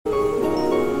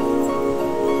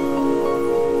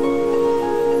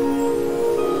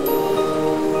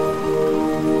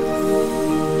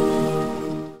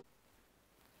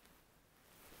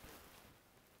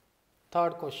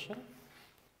question.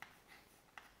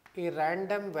 A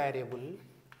random variable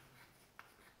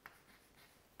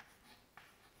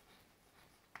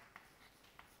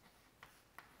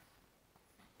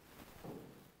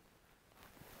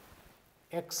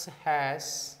x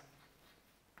has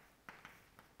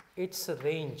its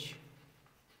range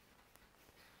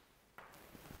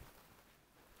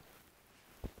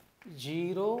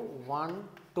zero, 1,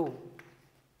 2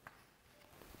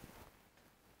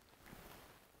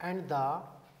 and the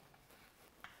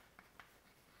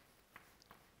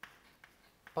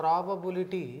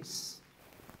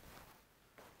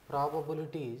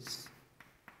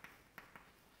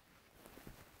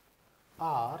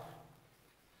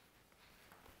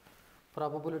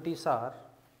probabilities are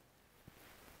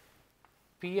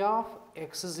P of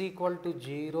x is equal to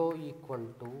 0 equal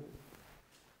to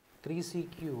 3c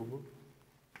cube,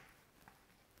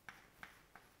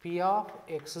 P of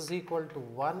x is equal to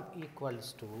 1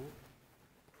 equals to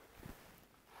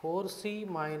 4c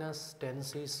minus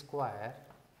 10c square,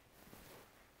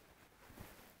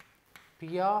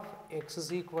 P of x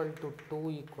is equal to 2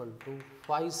 equal to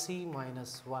 5c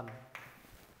minus 1,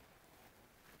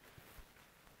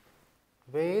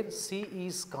 where c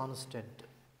is constant.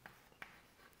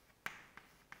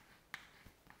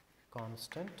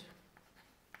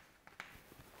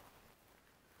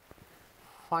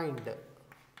 Find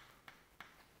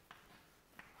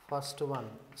first one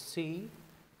c,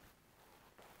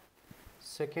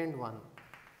 second one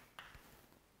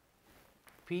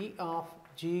P of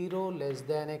 0 less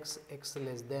than x, x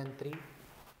less than 3,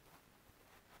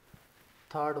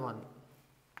 third one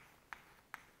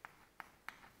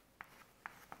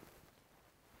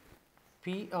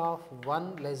P of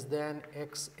 1 less than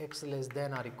x, x less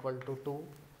than or equal to 2,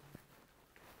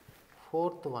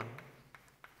 fourth one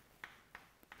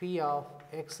P of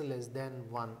x less than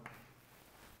 1,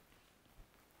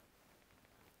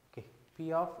 okay,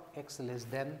 P of x less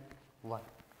than 1.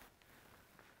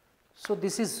 So,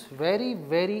 this is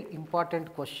very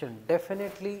important question,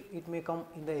 definitely it may come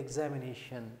in the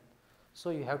examination. So,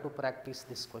 you have to practice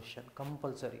this question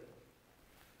compulsory.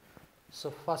 So,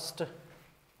 first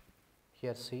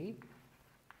here see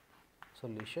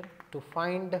solution to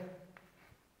find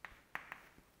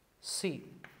C.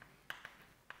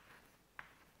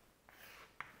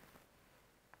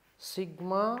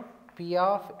 Sigma P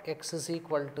of x is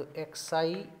equal to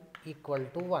xi equal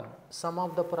to 1. Sum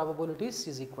of the probabilities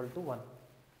is equal to 1.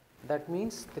 That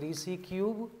means 3c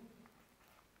cube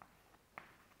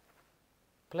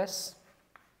plus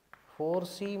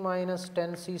 4c minus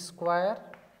 10c square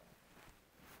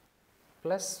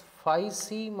plus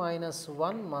 5c minus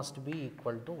 1 must be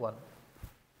equal to 1.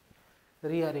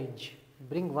 Rearrange,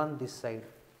 bring 1 this side.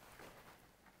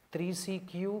 3c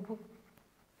cube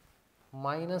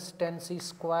minus 10c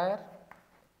square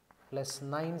plus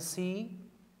 9c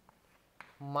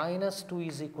minus 2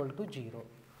 is equal to 0.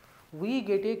 We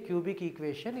get a cubic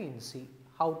equation in C.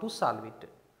 How to solve it?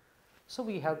 So,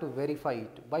 we have to verify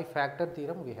it. By factor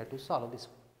theorem, we have to solve this.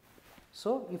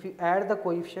 So, if you add the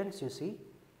coefficients, you see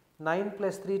 9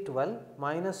 plus 3 12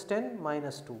 minus 10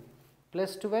 minus 2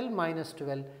 plus 12 minus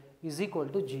 12 is equal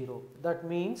to 0. That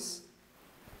means,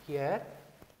 here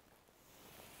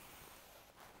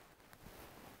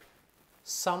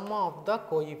sum of the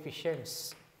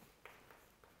coefficients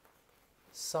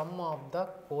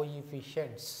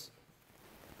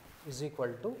is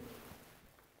equal to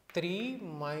 3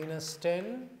 minus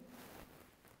 10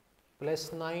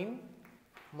 plus 9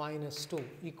 minus 2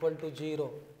 equal to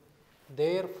 0.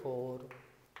 Therefore,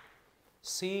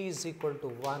 C is equal to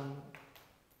 1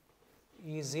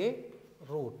 is a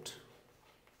root.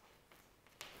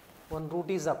 One root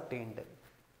is obtained.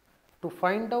 To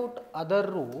find out other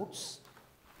roots,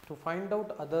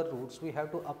 we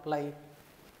have to apply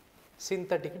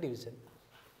synthetic division.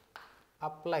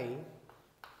 Apply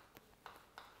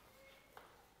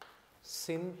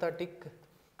synthetic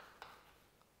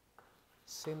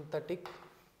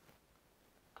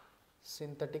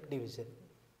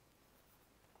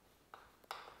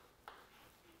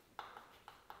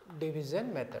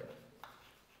division method.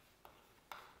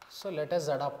 So, let us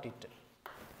adopt it.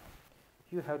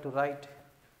 You have to write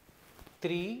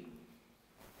 3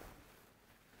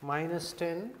 minus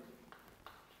 10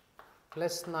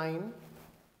 plus 9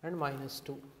 and minus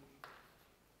 2.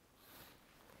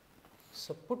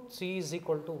 So, put C is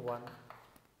equal to 1,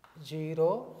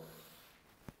 0,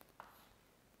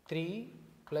 3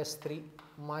 plus 3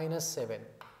 minus 7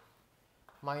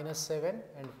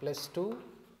 and plus 2,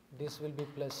 this will be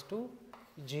plus 2,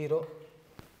 0.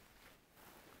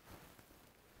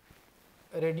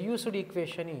 Reduced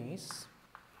equation is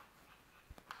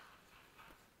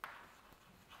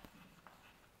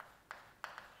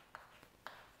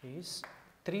is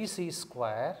 3c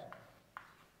square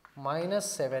minus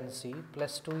 7c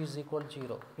plus 2 is equal to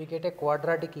 0. We get a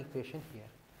quadratic equation here.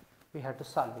 We have to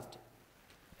solve it.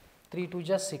 3 2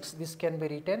 just 6. This can be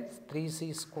written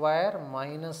 3c square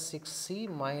minus 6c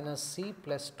minus c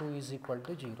plus 2 is equal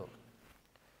to 0.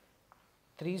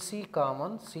 3c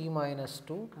common, c minus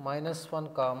 2 minus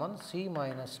 1 common, c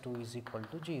minus 2 is equal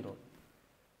to 0.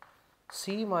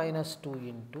 c minus 2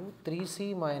 into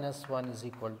 3c minus 1 is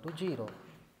equal to 0.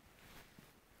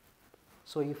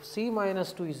 So, if c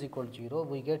minus 2 is equal to 0,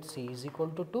 we get c is equal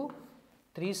to 2,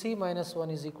 3c minus 1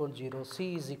 is equal to 0,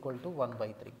 c is equal to 1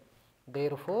 by 3.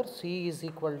 Therefore, c is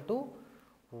equal to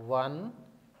 1,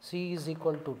 c is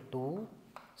equal to 2,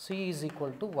 c is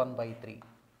equal to 1 by 3.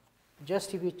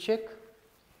 Just if you check,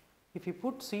 if you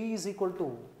put c is equal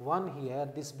to 1 here,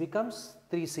 this becomes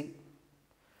 3c.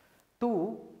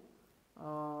 2,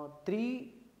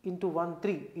 3 into 1,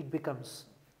 3 it becomes.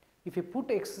 If you put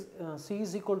c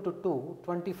is equal to 2,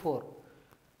 24,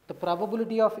 the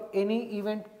probability of any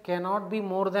event cannot be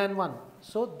more than 1.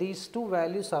 So, these two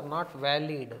values are not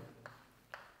valid,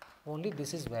 only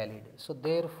this is valid. So,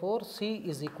 therefore, c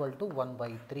is equal to 1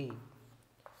 by 3.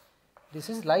 This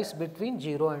is lies between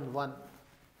 0 and 1.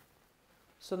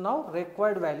 So, now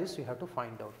required values we have to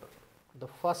find out. The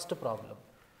first problem.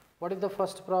 What is the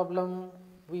first problem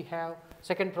we have?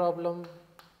 Second problem,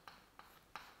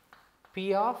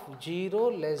 p of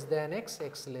 0 less than x,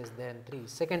 x less than 3.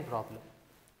 Second problem.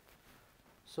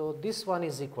 So, this one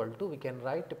is equal to, we can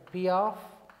write p of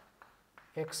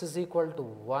x is equal to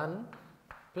 1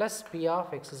 plus p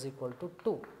of x is equal to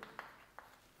 2.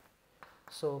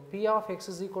 So, p of x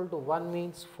is equal to 1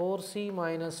 means 4c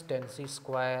minus 10c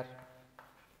square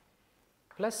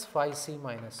plus 5c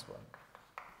minus 1.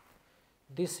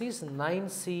 This is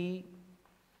 9c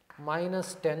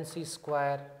minus 10c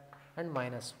square and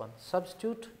minus 1.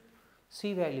 Substitute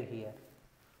c value here.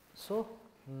 So,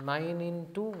 9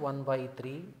 into 1 by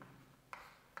 3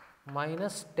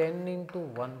 minus 10 into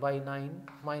 1 by 9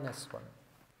 minus 1.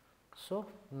 So,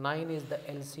 9 is the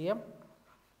LCM,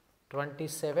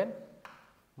 27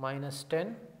 minus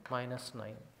 10 minus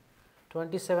 9,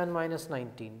 27 minus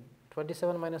 19,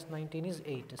 27 minus 19 is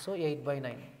 8. So, 8 by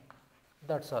 9,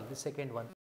 that is all, the second one.